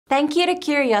Thank you to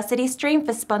CuriosityStream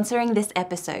for sponsoring this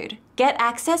episode. Get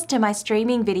access to my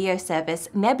streaming video service,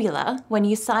 Nebula, when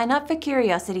you sign up for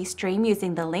CuriosityStream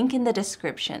using the link in the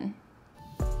description.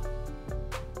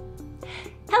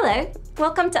 Hello,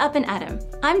 welcome to Up and Atom.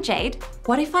 I'm Jade.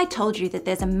 What if I told you that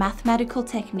there's a mathematical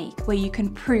technique where you can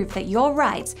prove that you're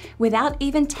right without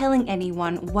even telling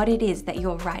anyone what it is that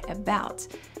you're right about?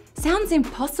 Sounds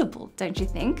impossible, don't you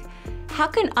think? How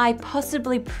can I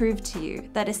possibly prove to you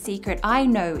that a secret I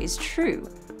know is true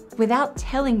without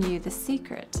telling you the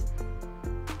secret?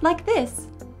 Like this.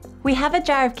 We have a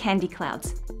jar of candy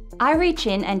clouds. I reach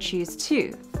in and choose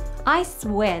 2. I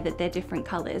swear that they're different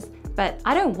colors, but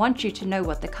I don't want you to know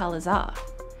what the colors are.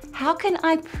 How can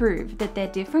I prove that they're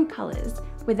different colors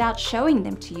without showing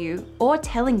them to you or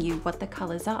telling you what the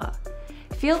colors are?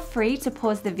 Feel free to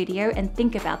pause the video and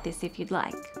think about this if you'd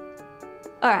like.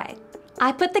 Alright,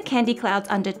 I put the candy clouds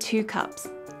under 2 cups.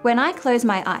 When I close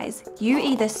my eyes, you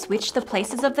either switch the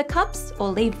places of the cups or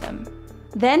leave them.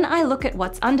 Then I look at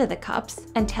what's under the cups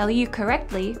and tell you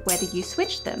correctly whether you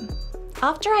switched them.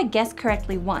 After I guess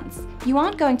correctly once, you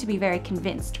aren't going to be very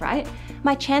convinced, right?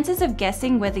 My chances of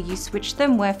guessing whether you switched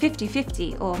them were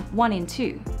 50-50 or 1 in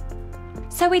 2.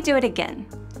 So we do it again.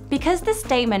 Because the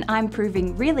statement I'm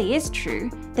proving really is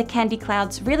true, the candy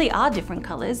clouds really are different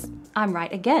colors, I'm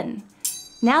right again.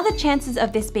 Now the chances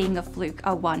of this being a fluke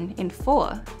are 1 in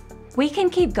 4. We can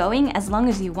keep going as long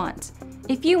as you want.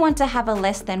 If you want to have a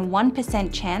less than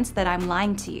 1% chance that I'm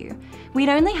lying to you, we'd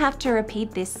only have to repeat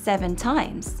this 7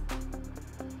 times.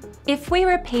 If we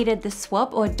repeated the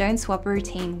swap or don't swap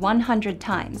routine 100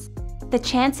 times, the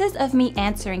chances of me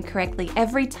answering correctly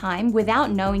every time without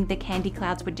knowing the candy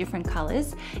clouds were different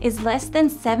colors is less than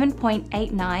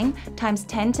 7.89 times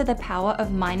 10 to the power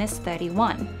of minus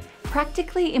 31.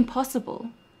 Practically impossible.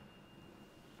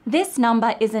 This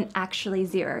number isn't actually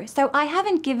 0, so I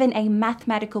haven't given a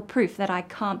mathematical proof that I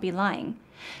can't be lying.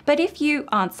 But if you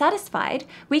aren't satisfied,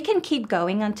 we can keep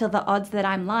going until the odds that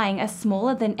I'm lying are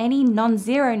smaller than any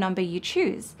non-zero number you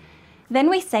choose. Then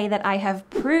we say that I have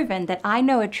proven that I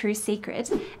know a true secret,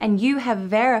 and you have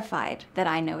verified that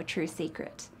I know a true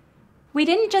secret. We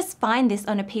didn't just find this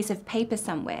on a piece of paper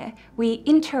somewhere, we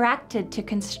interacted to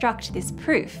construct this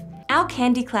proof. Our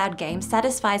Candy Cloud game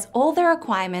satisfies all the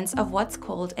requirements of what's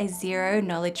called a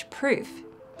zero-knowledge proof.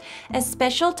 A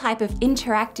special type of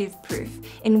interactive proof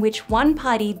in which one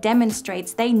party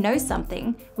demonstrates they know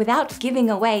something without giving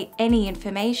away any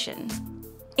information.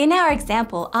 In our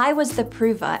example, I was the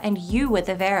prover and you were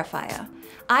the verifier.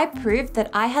 I proved that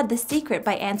I had the secret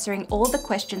by answering all the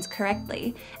questions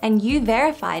correctly, and you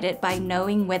verified it by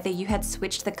knowing whether you had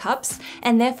switched the cups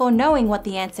and therefore knowing what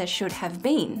the answer should have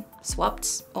been,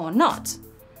 swapped or not.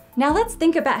 Now let's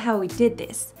think about how we did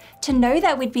this. To know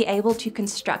that we'd be able to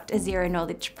construct a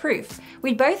zero-knowledge proof,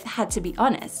 we both had to be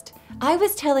honest. I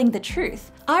was telling the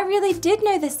truth. I really did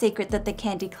know the secret that the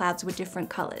candy clouds were different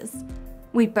colors.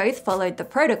 We both followed the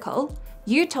protocol.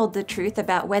 You told the truth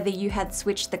about whether you had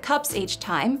switched the cups each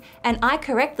time, and I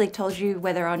correctly told you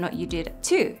whether or not you did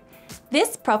too.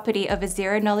 This property of a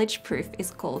zero-knowledge proof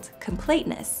is called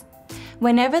completeness.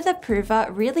 Whenever the prover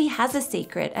really has a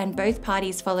secret and both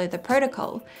parties follow the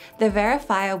protocol, the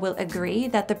verifier will agree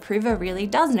that the prover really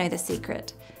does know the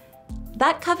secret.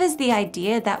 That covers the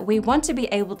idea that we want to be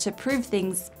able to prove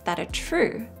things that are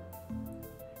true.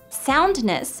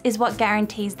 Soundness is what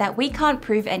guarantees that we can't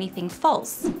prove anything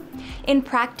false. In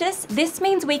practice, this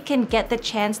means we can get the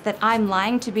chance that I'm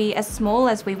lying to be as small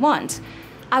as we want.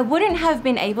 I wouldn't have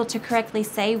been able to correctly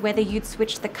say whether you'd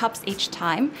switched the cups each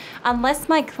time unless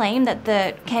my claim that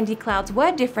the candy clouds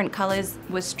were different colors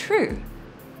was true.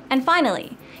 And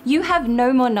finally, you have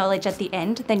no more knowledge at the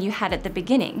end than you had at the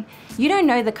beginning. You don't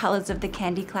know the colors of the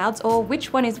candy clouds or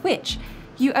which one is which.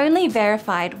 You only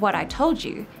verified what I told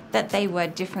you, that they were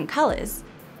different colors.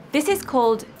 This is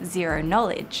called zero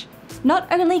knowledge. Not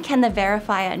only can the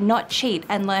verifier not cheat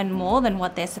and learn more than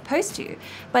what they're supposed to,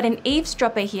 but an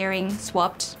eavesdropper hearing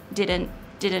swapped, didn't,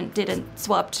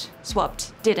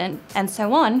 swapped, didn't, and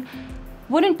so on,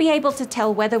 wouldn't be able to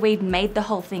tell whether we'd made the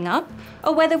whole thing up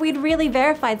or whether we'd really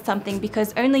verified something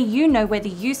because only you know whether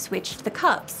you switched the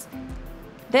cups.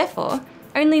 Therefore,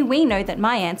 only we know that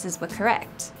my answers were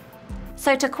correct.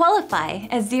 So to qualify,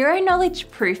 a zero-knowledge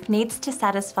proof needs to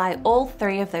satisfy all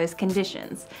 3 of those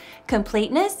conditions: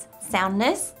 completeness,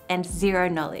 soundness, and zero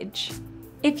knowledge.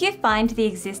 If you find the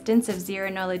existence of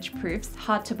zero-knowledge proofs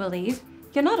hard to believe,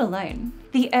 you're not alone.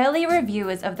 The early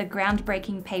reviewers of the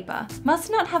groundbreaking paper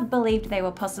must not have believed they were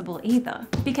possible either,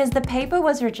 because the paper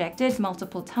was rejected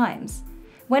multiple times.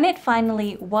 When it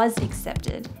finally was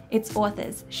accepted, its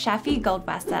authors, Shafi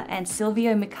Goldwasser and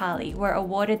Silvio Micali, were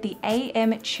awarded the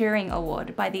A.M. Turing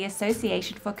Award by the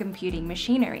Association for Computing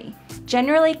Machinery,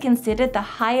 generally considered the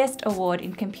highest award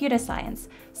in computer science,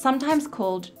 sometimes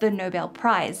called the Nobel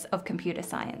Prize of Computer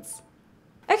Science.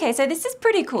 Okay, so this is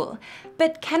pretty cool,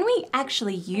 but can we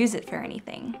actually use it for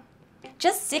anything?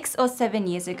 Just 6 or 7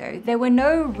 years ago, there were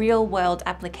no real-world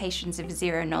applications of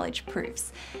zero-knowledge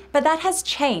proofs, but that has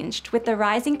changed with the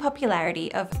rising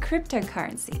popularity of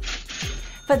cryptocurrency.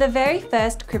 For the very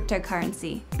first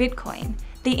cryptocurrency, Bitcoin,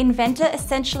 the inventor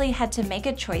essentially had to make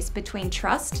a choice between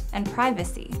trust and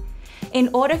privacy. In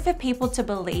order for people to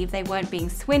believe they weren't being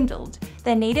swindled,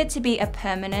 there needed to be a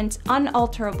permanent,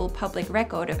 unalterable public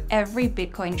record of every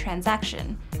Bitcoin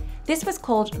transaction. This was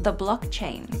called the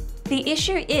blockchain. The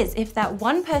issue is if that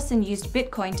one person used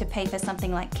Bitcoin to pay for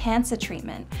something like cancer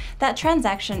treatment, that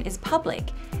transaction is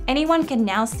public. Anyone can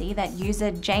now see that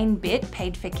user Jane Bit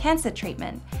paid for cancer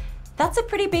treatment. That's a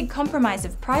pretty big compromise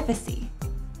of privacy.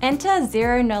 Enter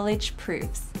zero-knowledge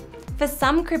proofs. For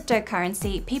some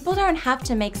cryptocurrency, people don't have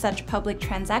to make such public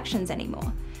transactions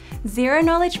anymore.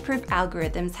 Zero-knowledge proof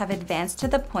algorithms have advanced to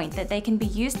the point that they can be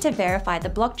used to verify the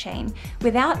blockchain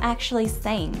without actually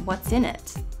saying what's in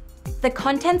it. The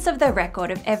contents of the record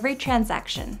of every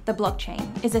transaction, the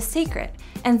blockchain, is a secret,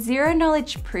 and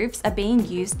zero-knowledge proofs are being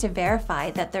used to verify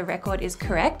that the record is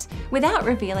correct without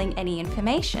revealing any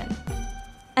information.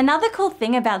 Another cool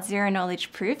thing about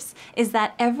zero-knowledge proofs is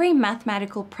that every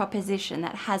mathematical proposition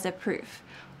that has a proof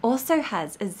also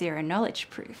has a zero-knowledge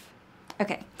proof.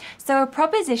 Okay, so a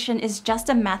proposition is just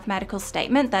a mathematical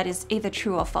statement that is either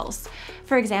true or false.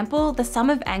 For example, the sum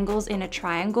of angles in a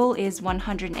triangle is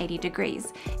 180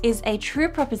 degrees, is a true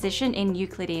proposition in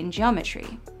Euclidean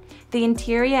geometry. The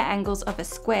interior angles of a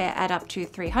square add up to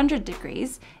 300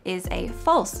 degrees is a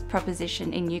false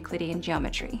proposition in Euclidean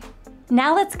geometry.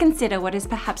 Now let's consider what is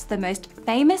perhaps the most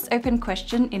famous open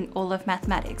question in all of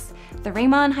mathematics, the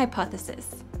Riemann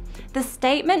hypothesis. The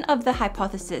statement of the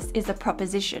hypothesis is a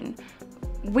proposition.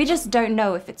 We just don't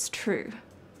know if it's true.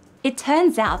 It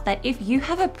turns out that if you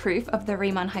have a proof of the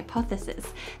Riemann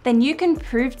hypothesis, then you can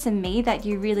prove to me that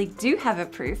you really do have a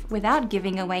proof without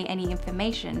giving away any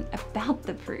information about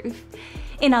the proof.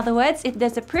 In other words, if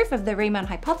there's a proof of the Riemann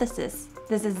hypothesis,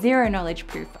 there's a zero-knowledge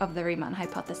proof of the Riemann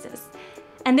hypothesis.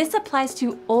 And this applies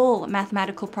to all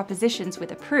mathematical propositions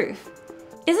with a proof.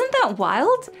 Isn't that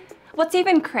wild? What's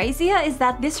even crazier is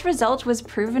that this result was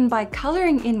proven by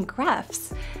coloring in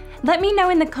graphs. Let me know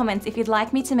in the comments if you'd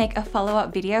like me to make a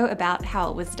follow-up video about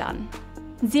how it was done.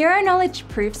 Zero-knowledge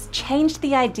proofs changed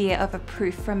the idea of a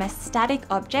proof from a static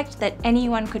object that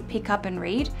anyone could pick up and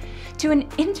read to an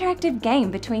interactive game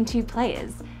between two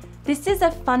players. This is a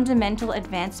fundamental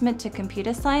advancement to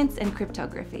computer science and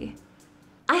cryptography.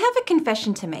 I have a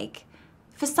confession to make.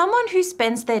 For someone who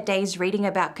spends their days reading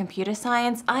about computer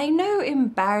science, I know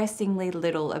embarrassingly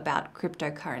little about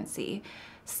cryptocurrency.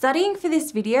 Studying for this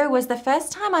video was the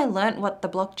first time I learnt what the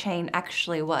blockchain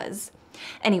actually was.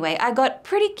 Anyway, I got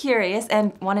pretty curious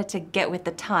and wanted to get with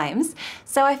the times,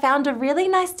 so I found a really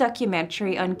nice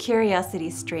documentary on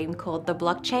CuriosityStream called The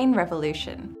Blockchain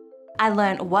Revolution. I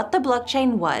learned what the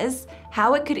blockchain was,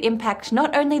 how it could impact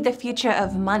not only the future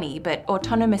of money, but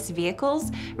autonomous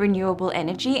vehicles, renewable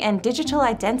energy, and digital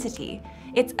identity.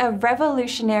 It's a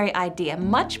revolutionary idea,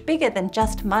 much bigger than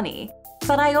just money.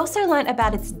 But I also learned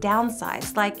about its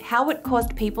downsides, like how it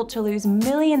caused people to lose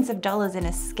millions of dollars in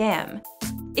a scam.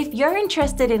 If you're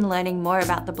interested in learning more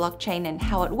about the blockchain and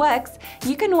how it works,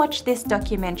 you can watch this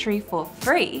documentary for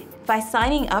free by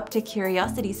signing up to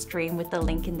CuriosityStream with the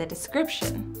link in the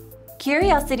description.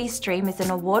 CuriosityStream is an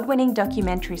award-winning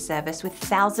documentary service with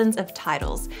thousands of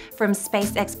titles, from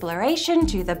space exploration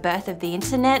to the birth of the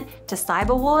internet to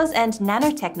cyber wars and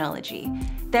nanotechnology.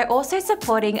 They're also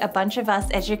supporting a bunch of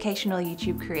us educational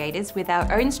YouTube creators with our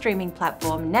own streaming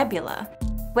platform, Nebula.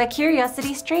 Where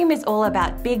CuriosityStream is all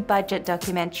about big-budget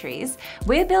documentaries,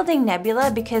 we're building Nebula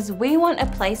because we want a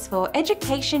place for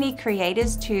education-y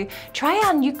creators to try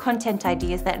out new content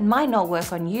ideas that might not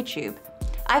work on YouTube.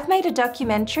 I've made a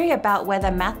documentary about whether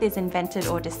math is invented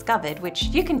or discovered, which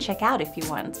you can check out if you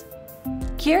want.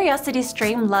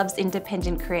 CuriosityStream loves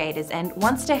independent creators and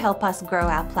wants to help us grow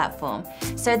our platform,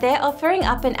 so they're offering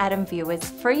Up and Atom viewers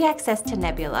free access to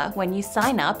Nebula when you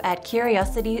sign up at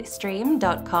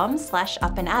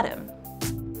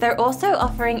curiositystream.com/upandatom. They're also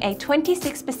offering a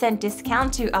 26%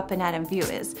 discount to Up and Atom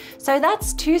viewers, so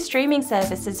that's 2 streaming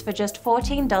services for just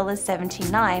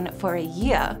 $14.79 for a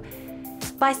year.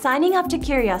 By signing up to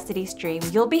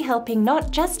CuriosityStream, you'll be helping not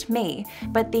just me,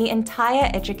 but the entire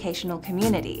educational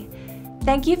community.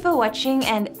 Thank you for watching,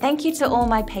 and thank you to all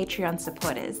my Patreon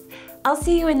supporters. I'll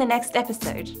see you in the next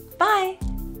episode. Bye!